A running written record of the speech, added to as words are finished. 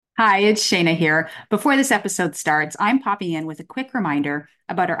Hi, it's Shayna here. Before this episode starts, I'm popping in with a quick reminder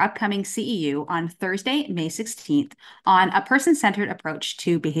about our upcoming CEU on Thursday, May 16th, on a person centered approach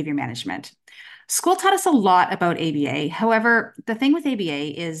to behavior management. School taught us a lot about ABA. However, the thing with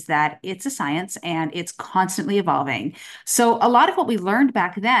ABA is that it's a science and it's constantly evolving. So, a lot of what we learned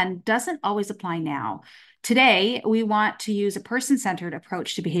back then doesn't always apply now. Today, we want to use a person centered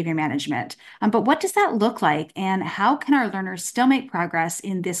approach to behavior management. But what does that look like, and how can our learners still make progress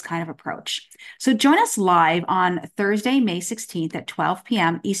in this kind of approach? So join us live on Thursday, May 16th at 12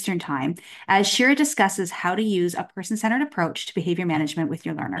 p.m. Eastern Time as Shira discusses how to use a person centered approach to behavior management with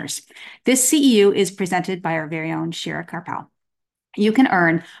your learners. This CEU is presented by our very own Shira Karpal. You can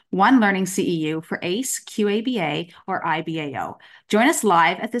earn one learning CEU for ACE, QABA, or IBAO. Join us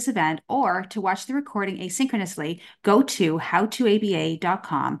live at this event, or to watch the recording asynchronously, go to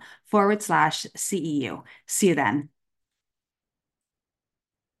howtoaba.com/CEU. See you then.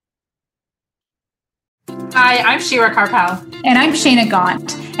 Hi, I'm Shira Karpal. And I'm Shayna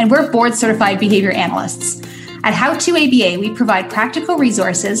Gaunt, and we're board certified behavior analysts. At How to ABA, we provide practical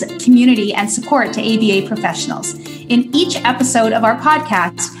resources, community, and support to ABA professionals. In each episode of our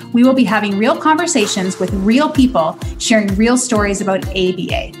podcast, we will be having real conversations with real people, sharing real stories about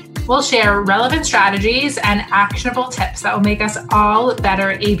ABA. We'll share relevant strategies and actionable tips that will make us all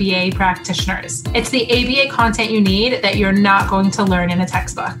better ABA practitioners. It's the ABA content you need that you're not going to learn in a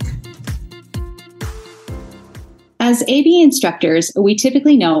textbook. As ABA instructors, we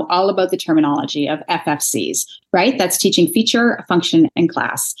typically know all about the terminology of FFCs, right? That's teaching feature, function, and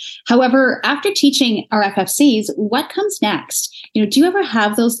class. However, after teaching our FFCs, what comes next? Do you ever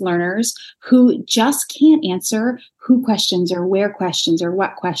have those learners who just can't answer who questions or where questions or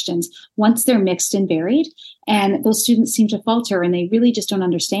what questions once they're mixed and varied? And those students seem to falter and they really just don't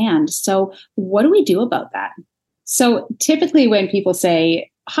understand. So what do we do about that? So typically when people say,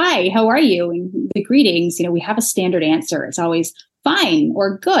 "Hi, how are you?" and the greetings, we have a standard answer. It's always fine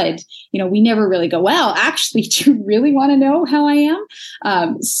or good. We never really go, "Well, actually, do you really want to know how I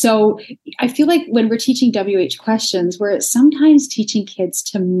am?" So I feel like when we're teaching WH questions, we're sometimes teaching kids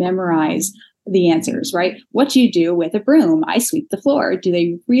to memorize the answers, right? What do you do with a broom? I sweep the floor. Do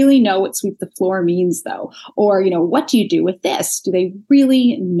they really know what sweep the floor means though? Or, what do you do with this? Do they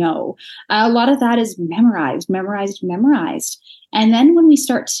really know? A lot of that is memorized. And then when we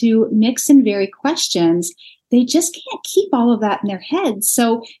start to mix and vary questions, they just can't keep all of that in their heads.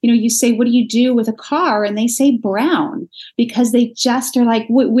 So, you say, "What do you do with a car?" And they say brown, because they just are like,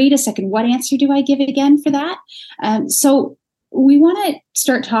 wait a second, what answer do I give again for that? So we want to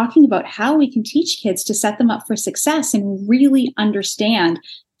start talking about how we can teach kids to set them up for success and really understand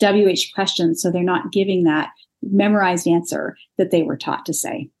WH questions so they're not giving that memorized answer that they were taught to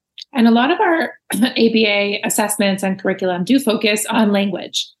say. And a lot of our ABA assessments and curriculum do focus on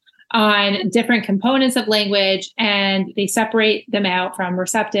language, on different components of language, and they separate them out from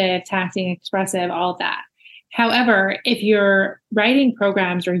receptive, tacting, expressive, all of that. However, if you're writing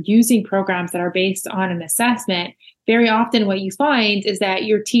programs or using programs that are based on an assessment, very often what you find is that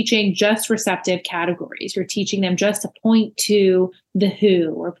you're teaching just receptive categories. You're teaching them just to point to the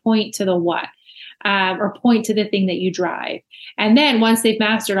who or point to the what. Or point to the thing that you drive. And then once they've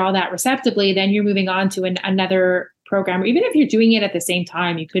mastered all that receptively, then you're moving on to another program. Or even if you're doing it at the same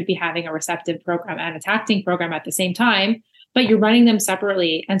time, you could be having a receptive program and a tacting program at the same time, but you're running them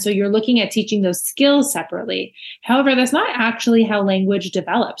separately. And so you're looking at teaching those skills separately. However, that's not actually how language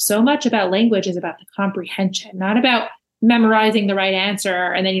develops. So much about language is about the comprehension, not about memorizing the right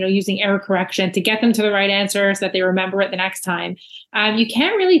answer and then, using error correction to get them to the right answer so that they remember it the next time. You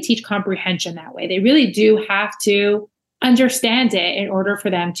can't really teach comprehension that way. They really do have to understand it in order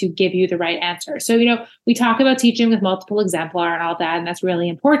for them to give you the right answer. So, we talk about teaching with multiple exemplar and all that, and that's really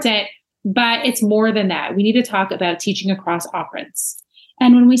important, but it's more than that. We need to talk about teaching across operants.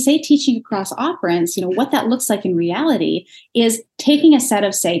 And when we say teaching across operants, what that looks like in reality is taking a set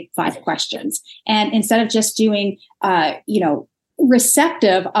of, say, 5 questions. And instead of just doing,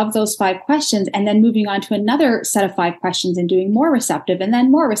 receptive of those 5 questions and then moving on to another set of 5 questions and doing more receptive and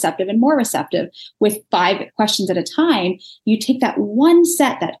then more receptive and more receptive with 5 questions at a time, you take that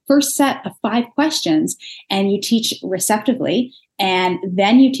first set of 5 questions and you teach receptively. And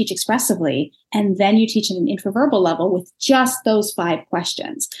then you teach expressively, and then you teach at an intraverbal level with just those 5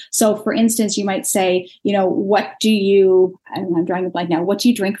 questions. So for instance, you might say, I'm drawing a blank now, what do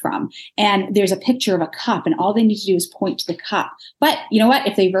you drink from? And there's a picture of a cup and all they need to do is point to the cup. But you know what?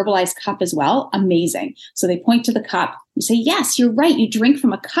 If they verbalize cup as well, amazing. So they point to the cup. You say, yes, you're right. You drink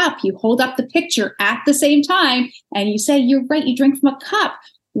from a cup. You hold up the picture at the same time and you say, you're right. You drink from a cup.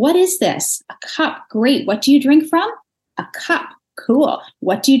 What is this? A cup. Great. What do you drink from? A cup. Cool.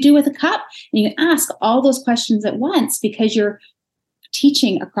 What do you do with a cup? And you can ask all those questions at once because you're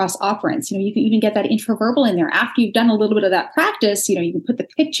teaching across operants. You can even get that intraverbal in there. After you've done a little bit of that practice, you can put the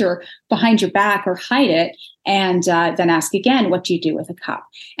picture behind your back or hide it and then ask again, what do you do with a cup?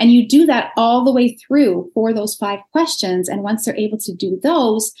 And you do that all the way through for those 5 questions. And once they're able to do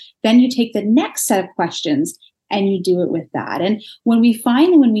those, then you take the next set of questions and you do it with that. And when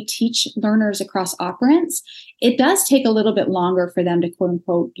we teach learners across operants, it does take a little bit longer for them to quote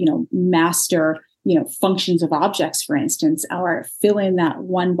unquote, master functions of objects, for instance, or fill in that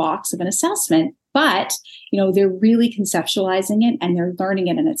one box of an assessment. But, they're really conceptualizing it and they're learning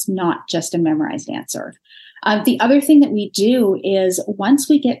it, and it's not just a memorized answer. The other thing that we do is once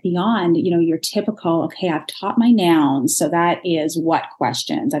we get beyond, your typical, okay, I've taught my nouns, so that is what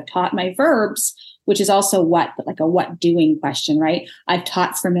questions. I've taught my verbs, which is also what, but like a what doing question, right? I've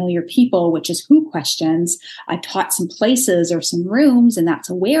taught familiar people, which is who questions. I've taught some places or some rooms, and that's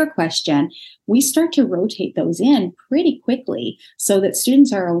a where question. We start to rotate those in pretty quickly so that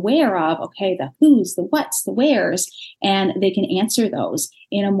students are aware of, okay, the who's, the what's, the where's, and they can answer those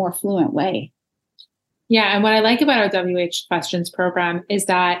in a more fluent way. Yeah. And what I like about our WH questions program is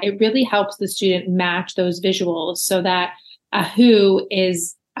that it really helps the student match those visuals so that a who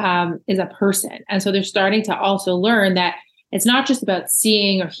is a person. And so they're starting to also learn that it's not just about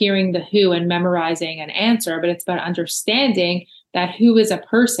seeing or hearing the who and memorizing an answer, but it's about understanding that who is a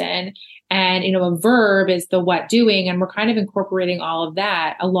person. And, a verb is the what doing. And we're kind of incorporating all of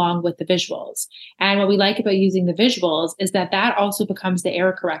that along with the visuals. And what we like about using the visuals is that also becomes the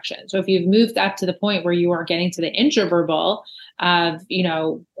error correction. So if you've moved up to the point where you are getting to the intraverbal of,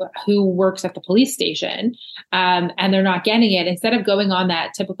 who works at the police station, and they're not getting it, instead of going on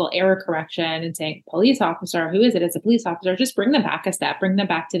that typical error correction and saying, police officer, who is it? It's a police officer. Just bring them back a step, bring them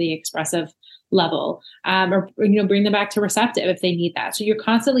back to the expressive level, or bring them back to receptive if they need that. So you're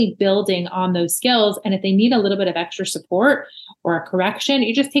constantly building on those skills. And if they need a little bit of extra support or a correction,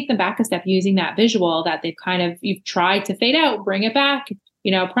 you just take them back a step using that visual that you've tried to fade out, bring it back,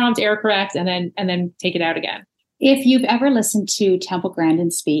 prompt, error correct, and then take it out again. If you've ever listened to Temple Grandin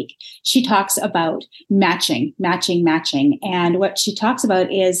speak, she talks about matching. And what she talks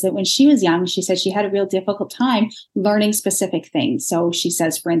about is that when she was young, she said she had a real difficult time learning specific things. So she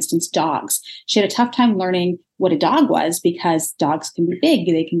says, for instance, dogs. She had a tough time learning what a dog was because dogs can be big,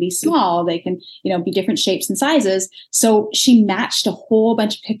 they can be small, they can, be different shapes and sizes. So she matched a whole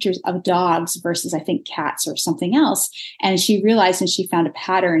bunch of pictures of dogs versus, I think, cats or something else. And she realized and she found a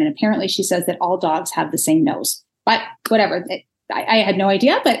pattern. And apparently she says that all dogs have the same nose. But whatever, I had no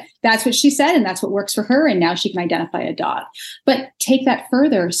idea, but that's what she said. And that's what works for her. And now she can identify a dog. But take that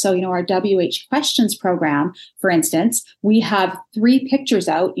further. So, our WH questions program, for instance, we have 3 pictures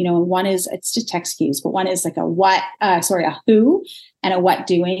out, and one is, it's just text cues, but one is like a who and a what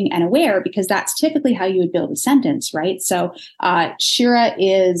doing and a where, because that's typically how you would build a sentence, right? So Shira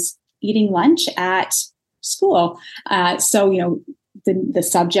is eating lunch at school. The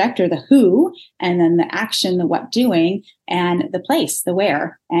subject or the who, and then the action, the what doing, and the place, the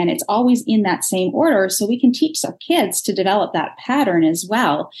where. And it's always in that same order. So we can teach our kids to develop that pattern as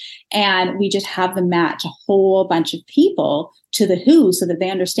well. And we just have them match a whole bunch of people to the who so that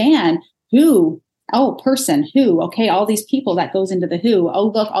they understand who. Oh, person, who, okay, all these people, that goes into the who. Oh,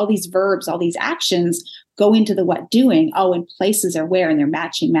 look, all these verbs, all these actions go into the what doing. Oh, and places are where, and they're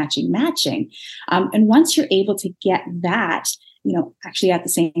matching. And once you're able to get that, actually at the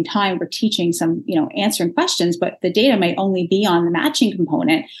same time, we're teaching some, answering questions, but the data might only be on the matching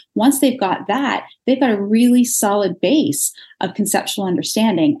component. Once they've got that, they've got a really solid base of conceptual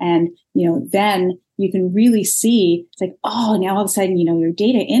understanding. And, then you can really see it's like, oh, now all of a sudden, your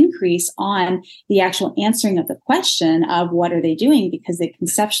data increase on the actual answering of the question of what are they doing, because they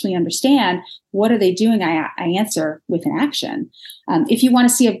conceptually understand what are they doing. I answer with an action. If you want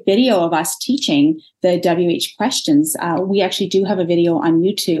to see a video of us teaching the WH questions, we actually do have a video on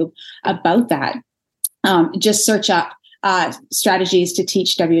YouTube about that. Just search up strategies to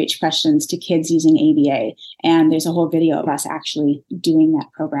teach WH questions to kids using ABA. And there's a whole video of us actually doing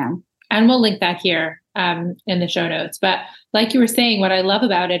that program. And we'll link that here in the show notes. But like you were saying, what I love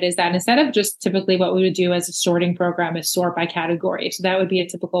about it is that instead of just typically what we would do as a sorting program is sort by category. So that would be a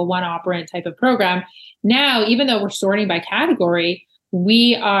typical one operant type of program. Now, even though we're sorting by category,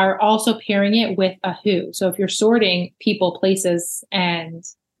 we are also pairing it with a who. So if you're sorting people, places, and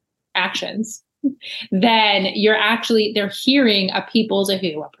actions, then they're hearing a people is a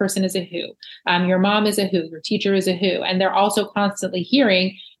who, a person is a who, your mom is a who, your teacher is a who. And they're also constantly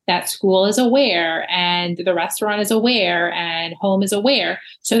hearing that school is aware and the restaurant is aware and home is aware,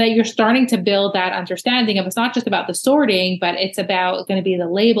 so that you're starting to build that understanding of it's not just about the sorting, but it's about going to be the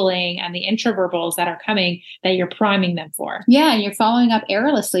labeling and the intraverbals that are coming that you're priming them for. Yeah. And you're following up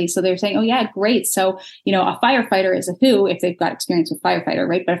errorlessly. So they're saying, oh yeah, great. So, a firefighter is a who, if they've got experience with firefighter,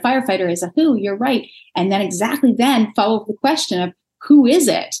 right? But a firefighter is a who, you're right. And then then follow up the question of who is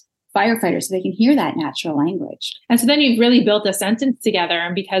it? Firefighter, so they can hear that natural language. And so then you've really built a sentence together.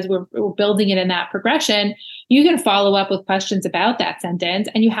 And because we're building it in that progression, you can follow up with questions about that sentence.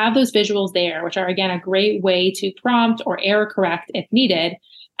 And you have those visuals there, which are, again, a great way to prompt or error correct if needed,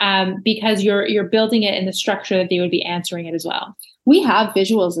 because you're building it in the structure that they would be answering it as well. We have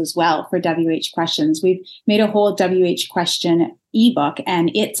visuals as well for WH questions. We've made a whole WH question ebook,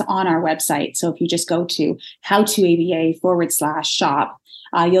 and it's on our website. So if you just go to howtoaba.com/shop,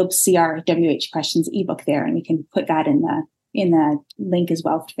 you'll see our WH questions ebook there, and we can put that in the link as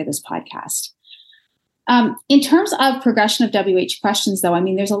well for this podcast. In terms of progression of WH questions, though,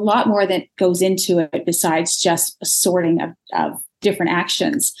 there's a lot more that goes into it besides just a sorting of different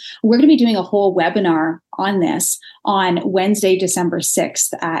actions. We're going to be doing a whole webinar on this on Wednesday, December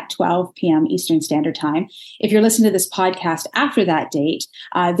 6th at 12 p.m. Eastern Standard Time. If you're listening to this podcast after that date,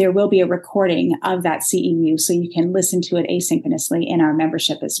 there will be a recording of that CEU, so you can listen to it asynchronously in our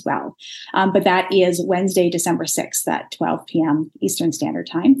membership as well. But that is Wednesday, December 6th at 12 p.m. Eastern Standard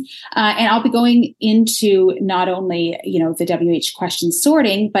Time. And I'll be going into not only, the WH question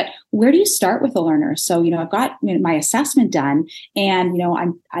sorting, but where do you start with a learner? So, I've got my assessment done, and,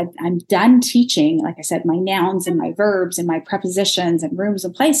 I'm done teaching, like I said, my nouns and my verbs and my prepositions and rooms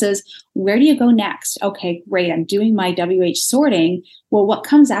and places. Where do you go next? Okay, great. I'm doing my WH sorting. Well, what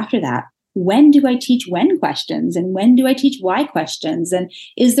comes after that? When do I teach when questions, and when do I teach why questions? And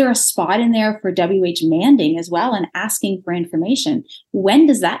is there a spot in there for WH manding as well and asking for information? When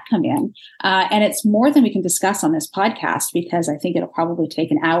does that come in? And it's more than we can discuss on this podcast, because I think it'll probably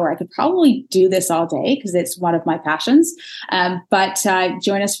take an hour. I could probably do this all day because it's one of my passions. But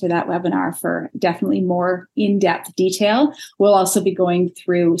join us for that webinar for definitely more in-depth detail. We'll also be going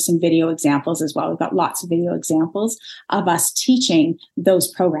through some video examples as well. We've got lots of video examples of us teaching those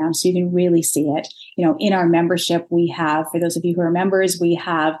programs, so you can really see it. In our membership, we have, for those of you who are members, we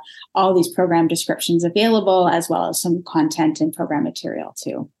have all these program descriptions available, as well as some content and program material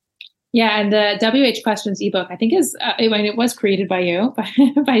too. Yeah, and the WH questions ebook, I think it was created by you,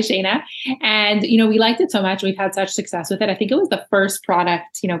 by Shayna. And, we liked it so much. We've had such success with it. I think it was the first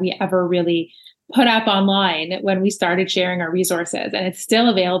product, we ever really put up online when we started sharing our resources, and it's still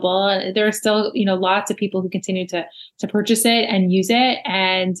available. There are still, lots of people who continue to purchase it and use it,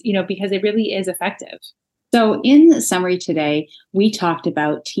 and, because it really is effective. So in the summary today, we talked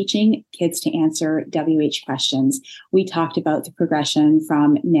about teaching kids to answer WH questions. We talked about the progression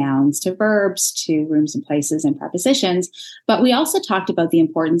from nouns to verbs to rooms and places and prepositions, but we also talked about the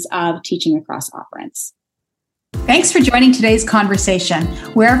importance of teaching across operants. Thanks for joining today's conversation.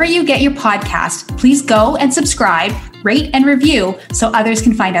 Wherever you get your podcast, please go and subscribe, rate, and review so others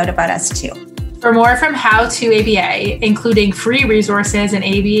can find out about us too. For more from How to ABA, including free resources and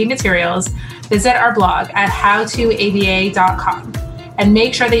ABA materials, visit our blog at howtoaba.com. And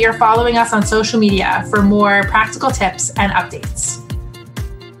make sure that you're following us on social media for more practical tips and updates.